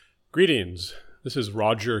Greetings. This is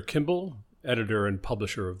Roger Kimball, editor and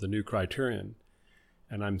publisher of the New Criterion,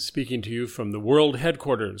 and I'm speaking to you from the world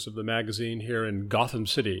headquarters of the magazine here in Gotham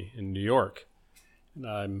City in New York. And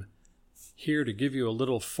I'm here to give you a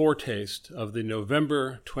little foretaste of the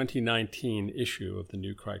November 2019 issue of the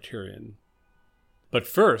New Criterion. But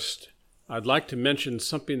first, I'd like to mention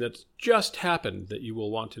something that's just happened that you will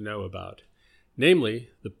want to know about,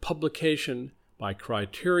 namely the publication by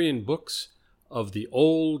Criterion Books of The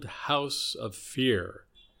Old House of Fear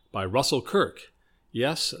by Russell Kirk.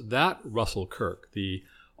 Yes, that Russell Kirk, the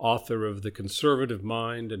author of The Conservative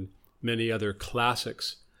Mind and many other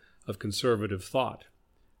classics of conservative thought.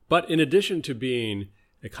 But in addition to being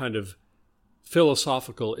a kind of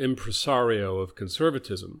philosophical impresario of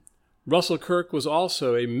conservatism, Russell Kirk was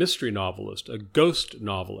also a mystery novelist, a ghost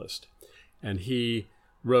novelist, and he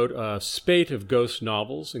wrote a spate of ghost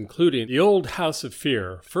novels, including The Old House of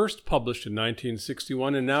Fear, first published in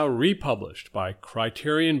 1961 and now republished by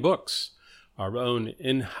Criterion Books, our own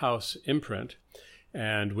in-house imprint,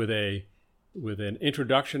 and with an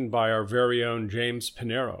introduction by our very own James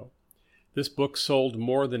Pinero. This book sold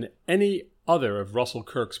more than any other of Russell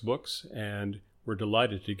Kirk's books, and we're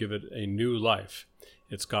delighted to give it a new life.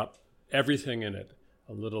 It's got everything in it,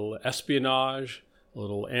 a little espionage, a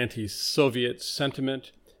little anti-Soviet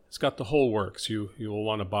sentiment. It's got the whole works. You will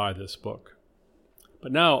want to buy this book.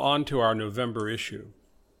 But now on to our November issue.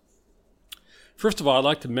 First of all, I'd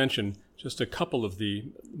like to mention just a couple of the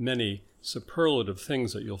many superlative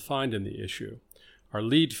things that you'll find in the issue. Our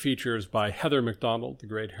lead feature is by Heather McDonald, the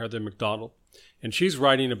great Heather McDonald, and she's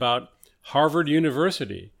writing about Harvard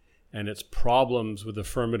University and its problems with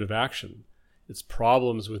affirmative action, its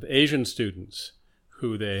problems with Asian students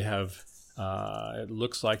who they have it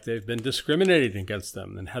looks like they've been discriminating against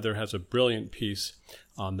them, and Heather has a brilliant piece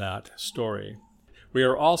on that story. We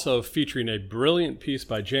are also featuring a brilliant piece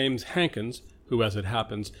by James Hankins, who, as it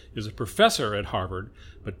happens, is a professor at Harvard,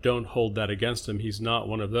 but don't hold that against him. He's not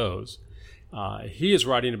one of those. He is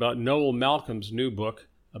writing about Noel Malcolm's new book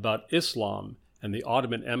about Islam and the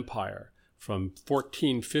Ottoman Empire from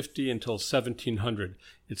 1450 until 1700.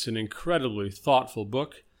 It's an incredibly thoughtful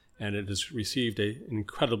book, and it has received an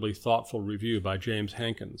incredibly thoughtful review by James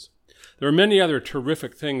Hankins. There are many other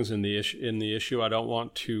terrific things in the issue. I don't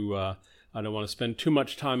want to spend too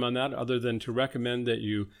much time on that, other than to recommend that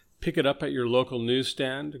you pick it up at your local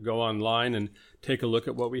newsstand, go online and take a look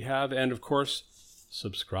at what we have, and of course,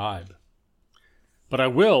 subscribe. But I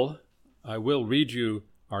will read you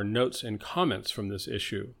our notes and comments from this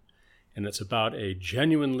issue, and it's about a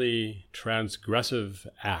genuinely transgressive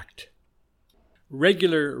act.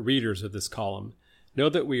 Regular readers of this column know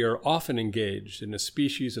that we are often engaged in a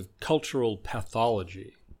species of cultural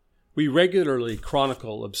pathology. We regularly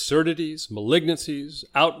chronicle absurdities, malignancies,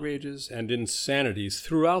 outrages, and insanities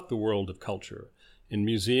throughout the world of culture, in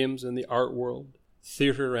museums and the art world,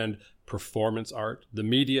 theater and performance art, the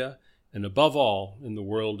media, and above all, in the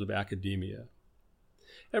world of academia.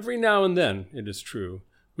 Every now and then, it is true,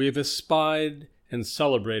 we have espied and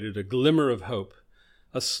celebrated a glimmer of hope,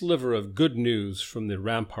 a sliver of good news from the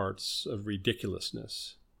ramparts of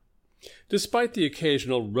ridiculousness. Despite the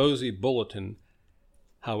occasional rosy bulletin,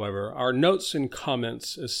 however, our notes and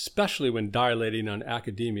comments, especially when dilating on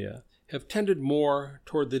academia, have tended more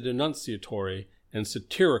toward the denunciatory and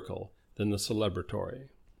satirical than the celebratory.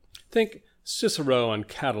 Think Cicero on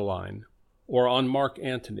Catiline, or on Mark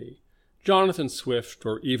Antony, Jonathan Swift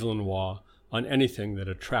or Yves Lenoir on anything that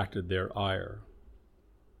attracted their ire.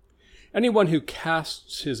 Anyone who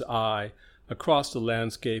casts his eye across the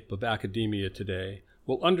landscape of academia today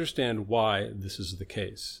will understand why this is the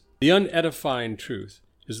case. The unedifying truth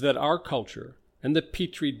is that our culture and the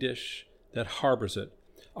petri dish that harbors it,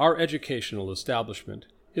 our educational establishment,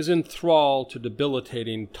 is in thrall to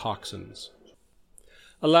debilitating toxins.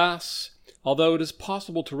 Alas, although it is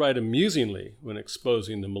possible to write amusingly when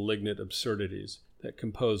exposing the malignant absurdities that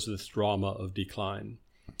compose this drama of decline,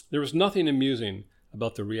 there is nothing amusing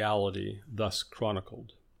about the reality thus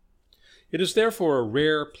chronicled. It is therefore a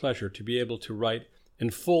rare pleasure to be able to write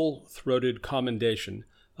in full-throated commendation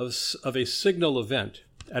of a signal event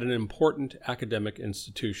at an important academic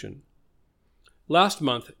institution. Last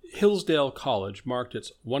month, Hillsdale College marked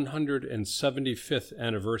its 175th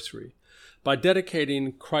anniversary by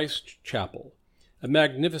dedicating Christ Chapel, a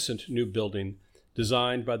magnificent new building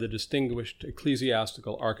designed by the distinguished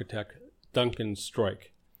ecclesiastical architect Duncan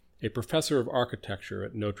Stroik, a professor of architecture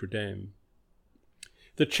at Notre Dame.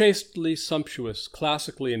 The chastely sumptuous,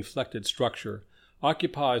 classically inflected structure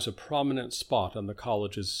occupies a prominent spot on the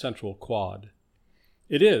college's central quad.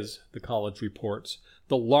 It is, the college reports,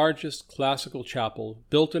 the largest classical chapel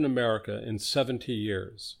built in America in 70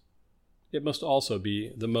 years. it must also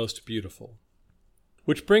be the most beautiful.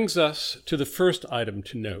 Which brings us to the first item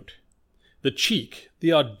to note: the cheek,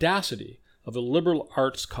 the audacity of a liberal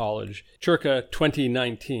arts college, circa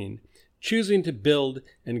 2019, choosing to build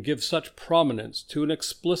and give such prominence to an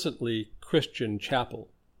explicitly Christian chapel.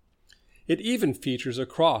 It even features a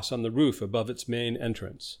cross on the roof above its main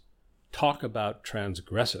entrance. Talk about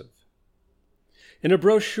transgressive. In a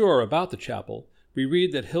brochure about the chapel, we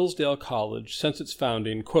read that Hillsdale College, since its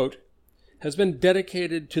founding, quote, has been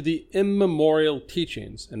dedicated to the immemorial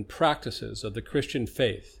teachings and practices of the Christian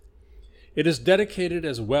faith. It is dedicated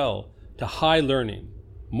as well to high learning,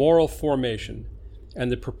 moral formation,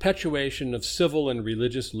 and the perpetuation of civil and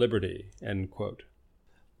religious liberty, end quote.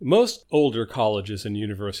 Most older colleges and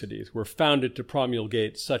universities were founded to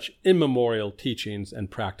promulgate such immemorial teachings and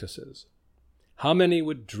practices. How many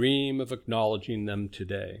would dream of acknowledging them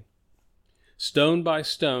today? Stone by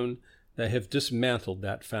stone, they have dismantled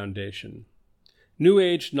that foundation. New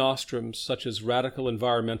Age nostrums such as radical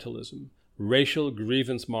environmentalism, racial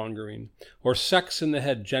grievance-mongering, or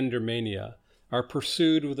sex-in-the-head gender mania are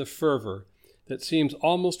pursued with a fervor that seems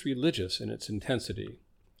almost religious in its intensity,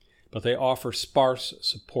 but they offer sparse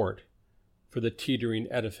support for the teetering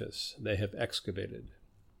edifice they have excavated.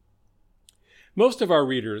 Most of our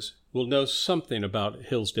readers will know something about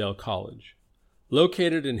Hillsdale College.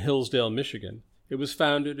 Located in Hillsdale, Michigan, it was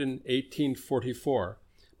founded in 1844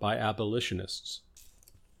 by abolitionists.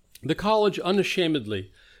 The college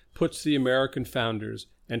unashamedly puts the American founders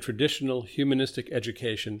and traditional humanistic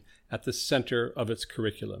education at the center of its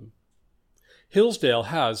curriculum. Hillsdale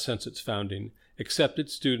has, since its founding, accepted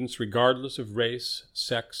students regardless of race,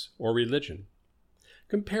 sex, or religion.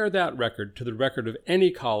 Compare that record to the record of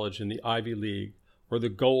any college in the Ivy League or the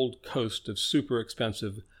Gold Coast of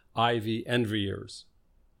super-expensive Ivy enviers.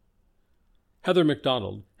 Heather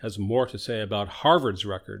McDonald has more to say about Harvard's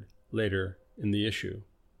record later in the issue.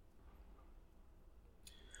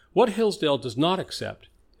 What Hillsdale does not accept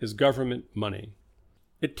is government money.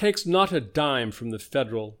 It takes not a dime from the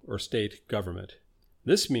federal or state government.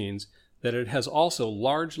 This means that it has also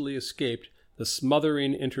largely escaped the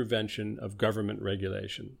smothering intervention of government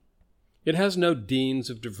regulation. It has no deans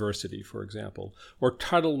of diversity, for example, or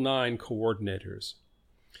Title IX coordinators.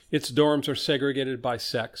 Its dorms are segregated by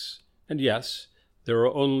sex, and yes, there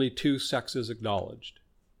are only 2 sexes acknowledged.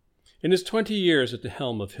 In his 20 years at the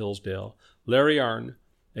helm of Hillsdale, Larry Arnn,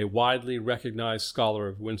 a widely recognized scholar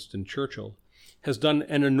of Winston Churchill, has done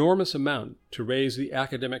an enormous amount to raise the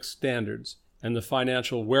academic standards and the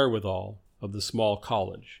financial wherewithal of the small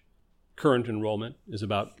college. Current enrollment is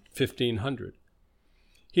about 1,500.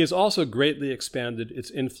 He has also greatly expanded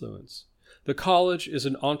its influence. The college is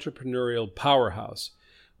an entrepreneurial powerhouse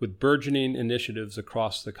with burgeoning initiatives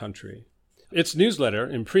across the country. Its newsletter,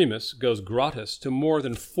 Imprimis, goes gratis to more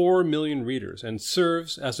than 4 million readers and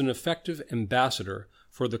serves as an effective ambassador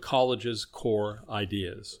for the college's core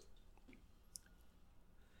ideas.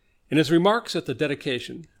 In his remarks at the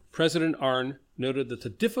dedication, President Arnn noted that the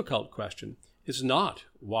difficult question is not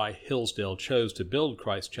why Hillsdale chose to build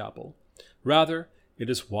Christ Chapel. Rather, it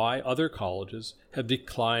is why other colleges have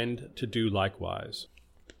declined to do likewise.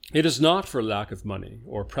 It is not for lack of money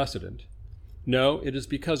or precedent. No, it is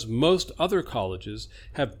because most other colleges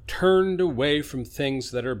have turned away from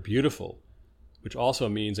things that are beautiful, which also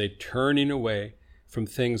means a turning away from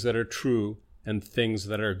things that are true and things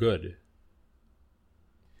that are good.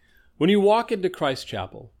 When you walk into Christ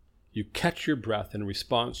Chapel, you catch your breath in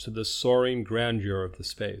response to the soaring grandeur of the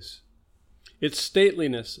space. Its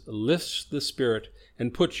stateliness lifts the spirit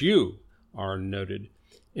and puts you, Arnn noted,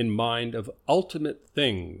 in mind of ultimate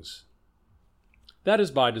things. That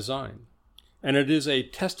is by design, and it is a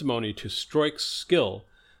testimony to Stroik's skill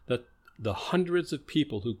that the hundreds of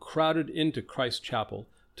people who crowded into Christ Chapel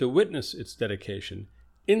to witness its dedication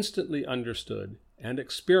instantly understood and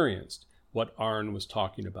experienced what Arnn was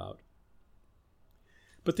talking about.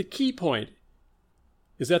 But the key point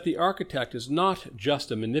is that the architect is not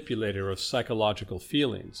just a manipulator of psychological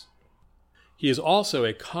feelings. He is also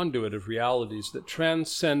a conduit of realities that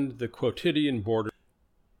transcend the quotidian border.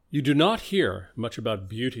 You do not hear much about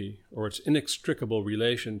beauty or its inextricable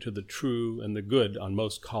relation to the true and the good on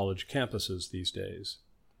most college campuses these days.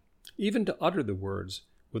 Even to utter the words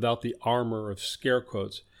without the armor of scare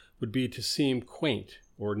quotes would be to seem quaint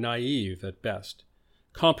or naive at best,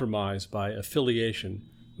 compromised by affiliation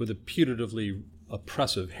with a putatively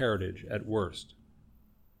oppressive heritage at worst.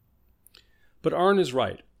 But Arnn is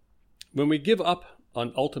right. When we give up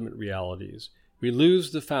on ultimate realities, we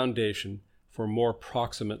lose the foundation for more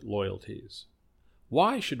proximate loyalties.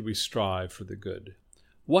 Why should we strive for the good?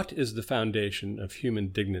 What is the foundation of human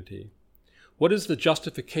dignity? What is the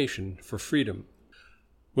justification for freedom?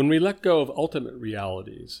 When we let go of ultimate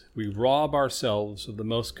realities, we rob ourselves of the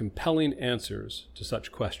most compelling answers to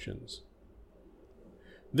such questions.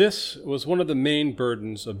 This was one of the main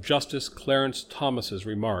burdens of Justice Clarence Thomas's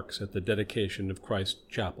remarks at the dedication of Christ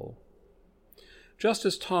Chapel.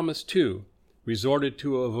 Justice Thomas, too, resorted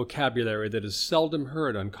to a vocabulary that is seldom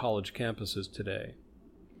heard on college campuses today.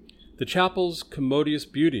 The chapel's commodious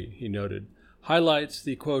beauty, he noted, highlights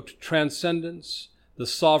the, quote, transcendence, the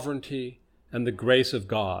sovereignty, and the grace of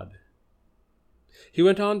God. He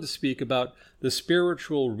went on to speak about the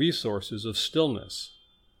spiritual resources of stillness.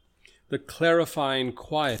 The clarifying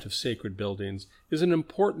quiet of sacred buildings is an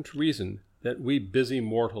important reason that we busy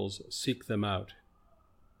mortals seek them out.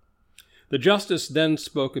 The justice then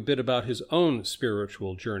spoke a bit about his own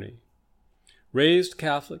spiritual journey. Raised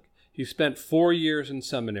Catholic, he spent 4 years in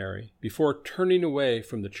seminary before turning away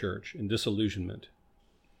from the church in disillusionment.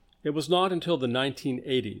 It was not until the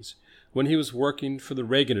 1980s, when he was working for the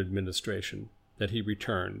Reagan administration, that he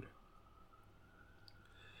returned.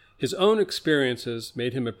 His own experiences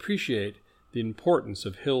made him appreciate the importance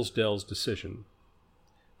of Hillsdale's decision.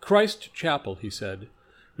 Christ Chapel, he said,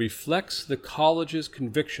 reflects the college's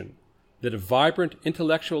conviction that a vibrant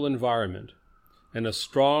intellectual environment and a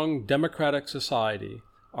strong democratic society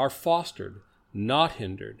are fostered, not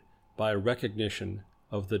hindered, by a recognition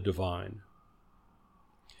of the divine.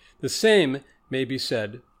 The same may be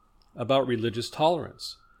said about religious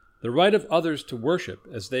tolerance. The right of others to worship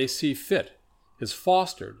as they see fit is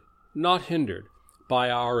fostered, not hindered, by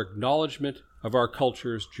our acknowledgement of our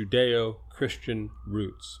culture's Judeo-Christian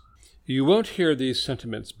roots. You won't hear these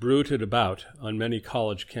sentiments bruited about on many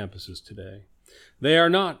college campuses today. They are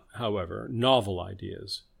not, however, novel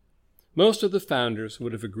ideas. Most of the founders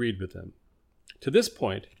would have agreed with them. To this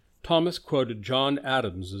point, Thomas quoted John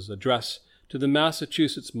Adams's address to the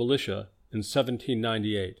Massachusetts militia in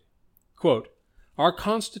 1798. Quote, "Our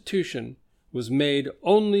Constitution was made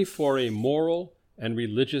only for a moral and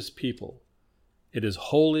religious people. It is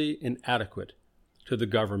wholly inadequate to the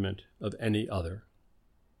government of any other."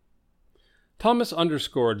 Thomas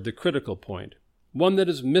underscored the critical point, one that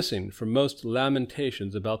is missing from most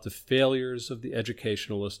lamentations about the failures of the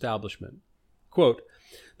educational establishment. Quote,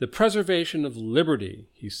 "The preservation of liberty,"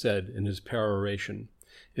 he said in his peroration,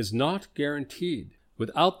 "is not guaranteed.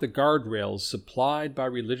 Without the guardrails supplied by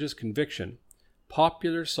religious conviction,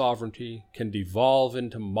 popular sovereignty can devolve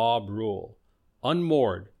into mob rule,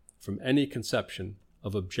 unmoored from any conception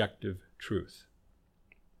of objective truth."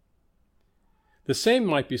 The same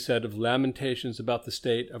might be said of lamentations about the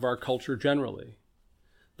state of our culture generally.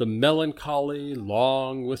 The melancholy,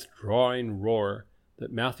 long withdrawing roar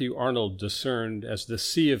that Matthew Arnold discerned as the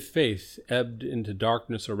sea of faith ebbed into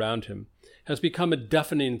darkness around him has become a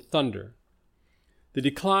deafening thunder. The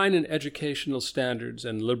decline in educational standards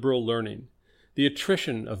and liberal learning, the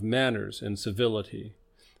attrition of manners and civility,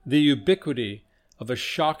 the ubiquity of a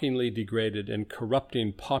shockingly degraded and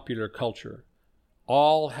corrupting popular culture,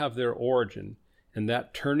 all have their origin in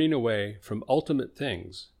that turning away from ultimate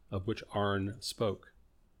things of which Arne spoke.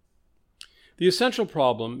 The essential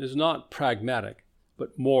problem is not pragmatic,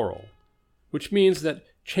 but moral, which means that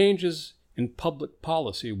changes in public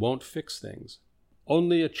policy won't fix things.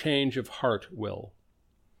 Only a change of heart will.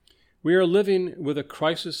 We are living with a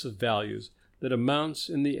crisis of values that amounts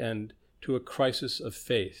in the end to a crisis of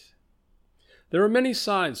faith. There are many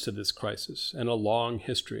sides to this crisis and a long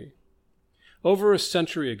history. Over a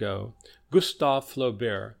century ago, Gustave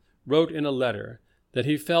Flaubert wrote in a letter that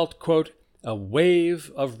he felt, quote, "a wave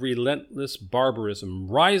of relentless barbarism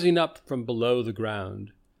rising up from below the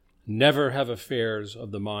ground. Never have affairs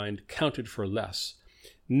of the mind counted for less.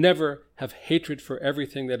 Never have hatred for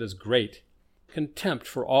everything that is great, contempt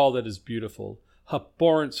for all that is beautiful,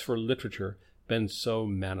 abhorrence for literature been so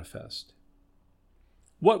manifest."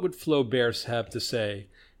 What would Flaubert have to say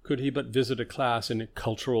could he but visit a class in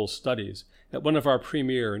cultural studies at one of our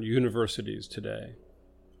premier universities today?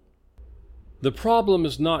 The problem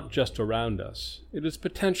is not just around us, it is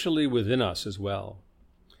potentially within us as well.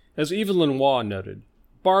 As Evelyn Waugh noted,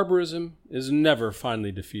 barbarism is never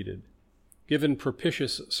finally defeated. Given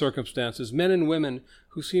propitious circumstances, men and women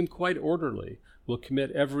who seem quite orderly will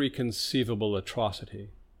commit every conceivable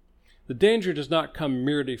atrocity. The danger does not come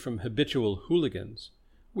merely from habitual hooligans.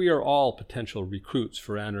 We are all potential recruits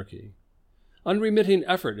for anarchy. Unremitting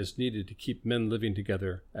effort is needed to keep men living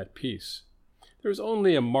together at peace. There is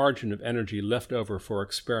only a margin of energy left over for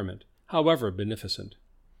experiment, however beneficent.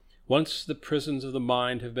 Once the prisons of the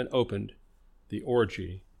mind have been opened, the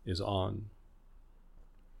orgy is on.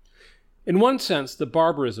 In one sense, the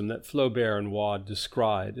barbarism that Flaubert and Waugh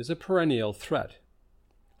described is a perennial threat.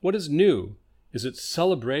 What is new is its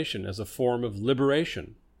celebration as a form of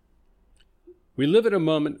liberation. We live at a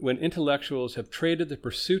moment when intellectuals have traded the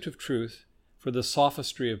pursuit of truth for the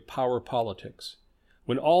sophistry of power politics,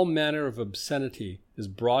 when all manner of obscenity is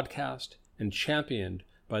broadcast and championed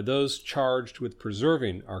by those charged with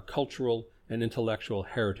preserving our cultural and intellectual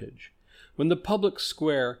heritage, when the public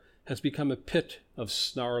square has become a pit of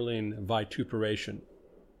snarling vituperation.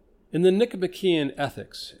 In the Nicomachean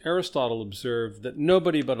Ethics, Aristotle observed that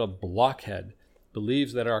nobody but a blockhead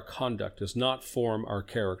believes that our conduct does not form our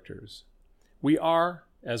characters. We are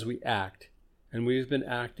as we act, and we have been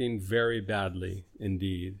acting very badly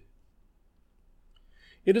indeed.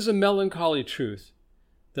 It is a melancholy truth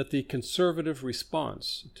that the conservative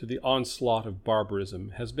response to the onslaught of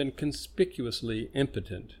barbarism has been conspicuously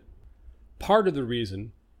impotent. Part of the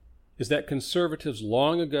reason is that conservatives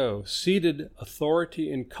long ago ceded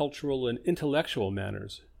authority in cultural and intellectual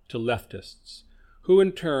matters to leftists, who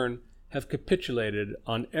in turn have capitulated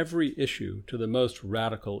on every issue to the most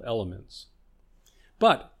radical elements.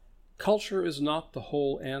 But culture is not the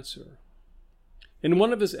whole answer. In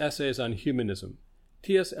one of his essays on humanism,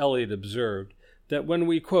 T.S. Eliot observed that when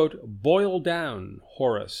we, quote, boil down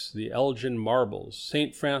Horace, the Elgin Marbles,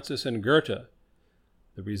 St. Francis, and Goethe,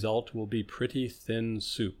 the result will be pretty thin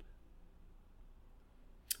soup.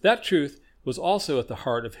 That truth was also at the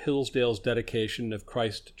heart of Hillsdale's dedication of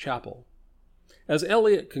Christ Chapel. As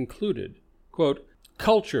Eliot concluded, quote,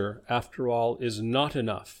 culture, after all, is not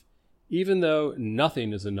enough, even though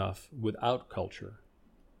nothing is enough without culture.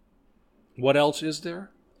 What else is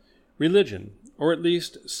there? Religion, or at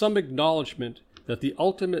least some acknowledgement that the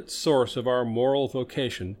ultimate source of our moral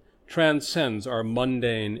vocation transcends our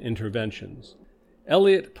mundane interventions.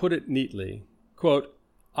 Eliot put it neatly, quote,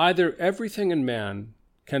 either everything in man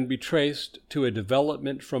can be traced to a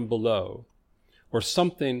development from below, or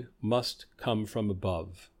something must come from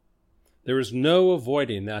above. There is no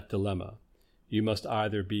avoiding that dilemma. You must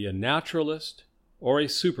either be a naturalist or a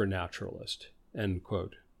supernaturalist, end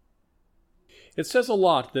quote. It says a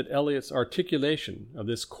lot that Eliot's articulation of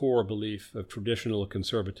this core belief of traditional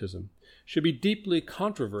conservatism should be deeply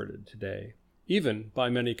controverted today, even by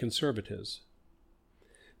many conservatives.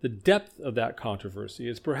 The depth of that controversy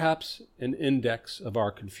is perhaps an index of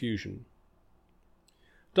our confusion.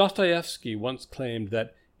 Dostoevsky once claimed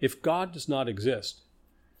that if God does not exist,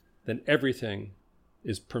 then everything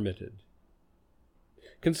is permitted.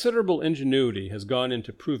 Considerable ingenuity has gone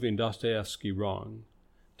into proving Dostoevsky wrong.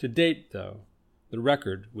 To date, though, the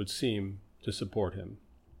record would seem to support him.